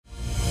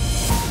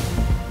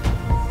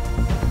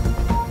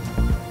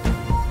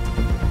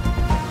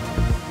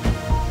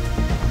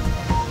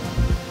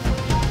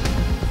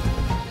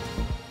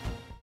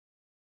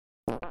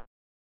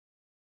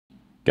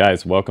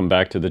Guys, welcome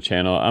back to the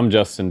channel. I'm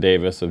Justin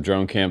Davis of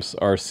Drone Camps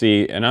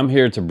RC, and I'm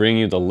here to bring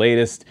you the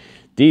latest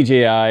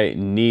DJI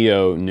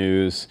Neo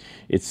news.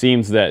 It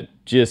seems that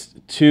just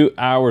 2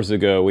 hours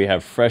ago, we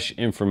have fresh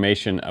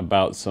information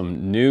about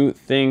some new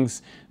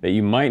things that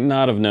you might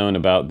not have known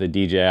about the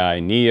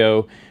DJI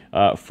Neo.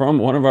 From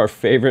one of our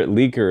favorite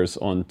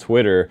leakers on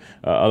Twitter,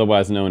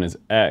 otherwise known as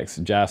X,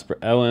 Jasper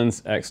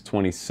Ellens,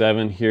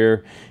 X27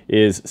 here,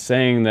 is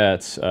saying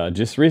that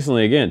just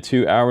recently, again,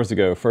 2 hours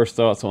ago, first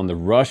thoughts on the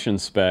Russian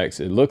specs.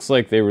 It looks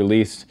like they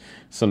released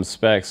some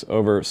specs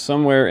over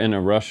somewhere in a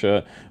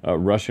Russian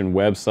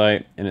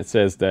website, and it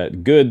says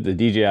that good, the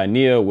DJI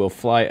Neo will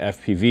fly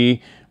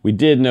FPV. We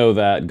did know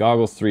that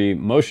Goggles 3,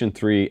 Motion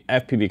 3,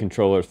 FPV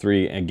Controller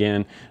 3,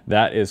 again,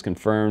 that is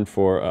confirmed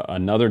for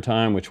another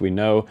time, which we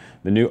know.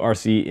 The new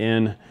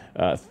RCN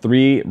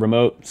 3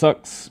 remote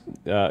sucks.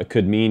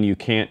 Could mean you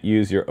can't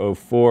use your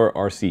 04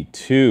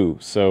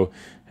 RC2. So,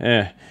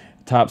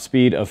 top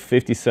speed of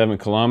 57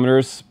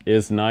 kilometers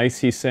is nice,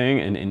 he's saying,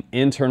 and an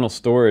internal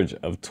storage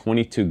of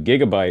 22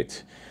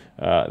 gigabyte.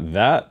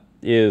 That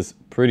is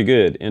pretty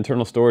good.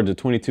 Internal storage of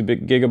 22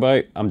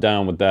 gigabyte, I'm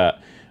down with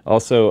that.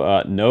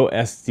 Also, no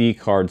SD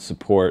card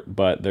support,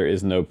 but there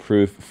is no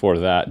proof for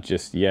that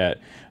just yet.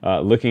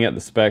 Looking at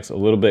the specs a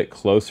little bit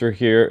closer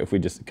here, if we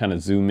just kind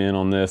of zoom in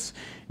on this,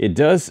 it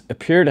does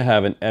appear to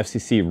have an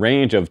FCC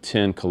range of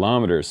 10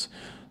 kilometers.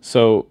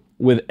 So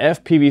with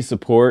FPV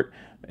support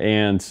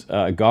and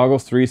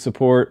Goggles 3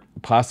 support,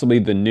 possibly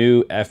the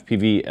new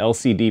FPV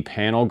LCD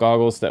panel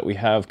goggles that we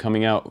have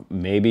coming out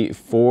maybe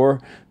for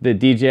the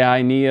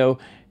DJI Neo,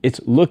 it's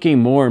looking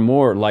more and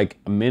more like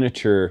a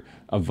miniature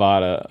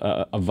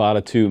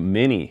Avata 2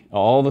 Mini.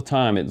 All the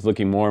time it's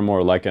looking more and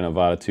more like an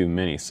Avata 2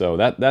 Mini. So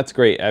that's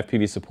great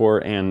FPV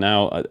support, and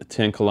now a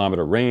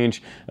 10-kilometer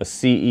range, a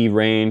CE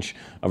range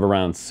of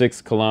around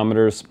 6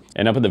 kilometers.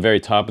 And up at the very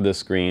top of the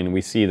screen,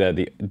 we see that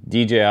the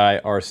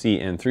DJI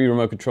RCN3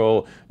 remote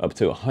control up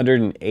to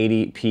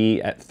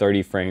 180p at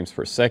 30 frames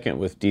per second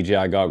with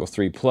DJI Goggles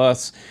 3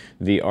 Plus,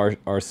 the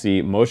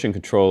RC motion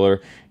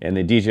controller, and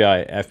the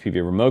DJI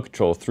FPV remote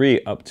control 3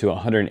 up to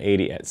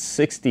 180 at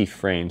 60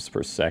 frames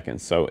per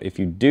second. So if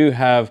you do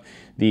have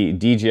the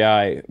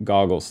DJI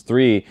Goggles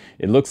 3,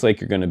 it looks like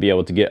you're going to be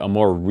able to get a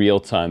more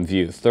real-time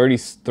view. 30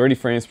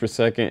 frames per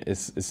second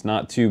is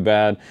not too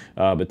bad,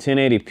 but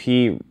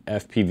 1080p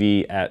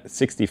FPV at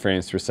 60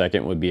 frames per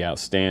second would be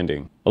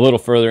outstanding. A little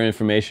further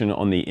information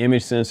on the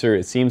image sensor.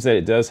 It seems that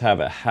it does have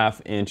a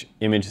 1/2-inch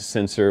image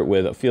sensor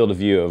with a field of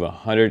view of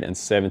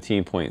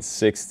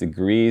 117.6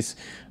 degrees,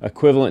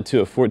 equivalent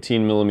to a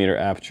 14mm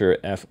aperture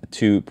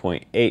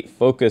f2.8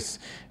 focus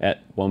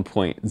at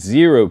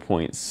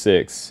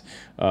 1.0.6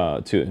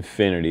 to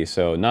infinity.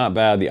 So not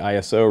bad. The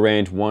ISO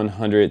range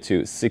 100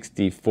 to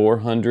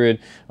 6400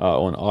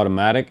 on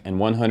automatic, and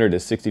 100 to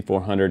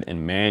 6400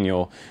 in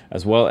manual,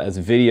 as well as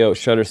video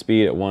shutter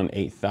speed at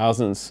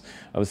 1/8000th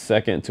of a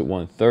second to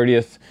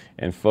 1/30th,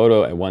 and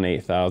photo at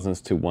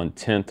 1/8000th to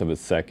 1/10th of a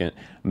second.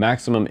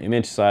 Maximum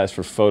image size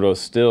for photo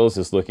stills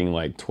is looking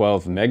like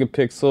 12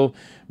 megapixel,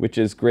 which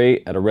is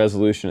great at a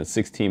resolution of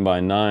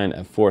 16:9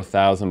 at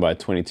 4000 by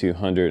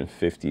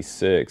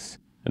 2256.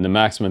 And the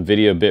maximum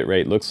video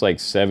bitrate looks like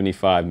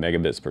 75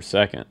 megabits per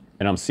second.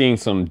 And I'm seeing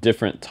some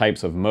different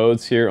types of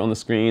modes here on the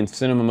screen: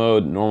 cinema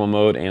mode, normal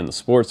mode, and the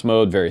sports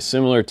mode, very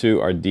similar to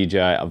our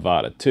DJI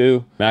Avata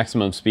 2.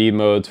 Maximum speed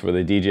modes for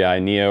the DJI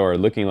Neo are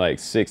looking like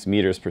 6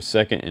 meters per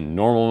second in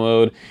normal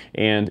mode,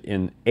 and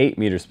in 8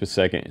 meters per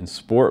second in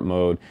sport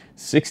mode,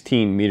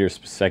 16 meters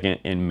per second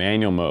in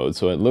manual mode.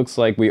 So it looks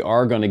like we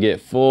are going to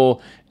get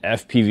full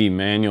FPV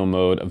manual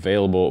mode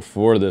available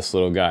for this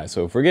little guy.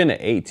 So if we're getting an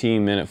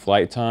 18-minute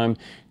flight time,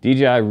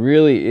 DJI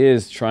really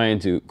is trying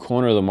to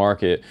corner the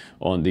market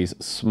on these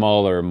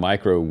smaller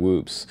micro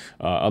whoops,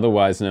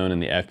 otherwise known in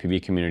the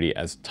FPV community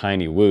as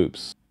tiny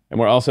whoops.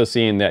 And we're also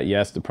seeing that,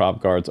 yes, the prop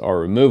guards are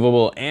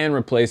removable and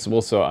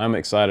replaceable, so I'm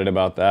excited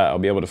about that. I'll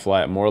be able to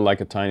fly it more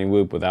like a tiny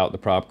whoop without the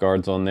prop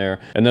guards on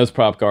there, and those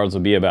prop guards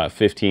will be about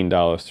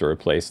 $15 to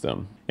replace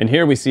them. And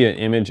here we see an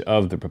image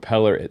of the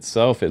propeller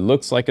itself. It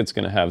looks like it's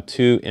going to have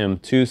two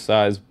M2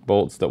 size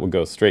bolts that will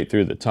go straight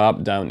through the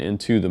top down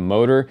into the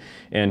motor.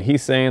 And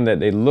he's saying that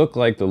they look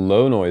like the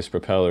low noise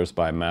propellers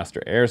by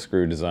Master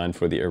Airscrew designed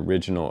for the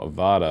original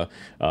Avata.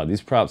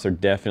 These props are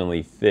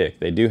definitely thick.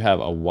 They do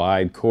have a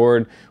wide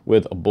cord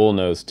with a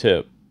bullnose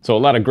tip. So a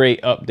lot of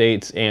great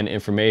updates and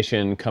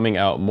information coming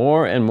out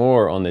more and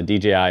more on the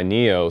DJI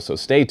Neo. So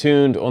stay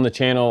tuned on the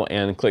channel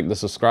and click the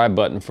subscribe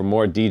button for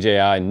more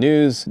DJI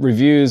news,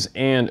 reviews,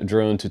 and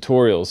drone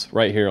tutorials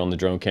right here on the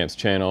Drone Camps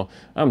channel.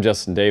 I'm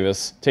Justin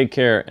Davis. Take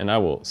care, and I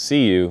will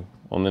see you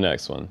on the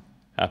next one.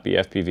 Happy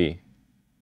FPV.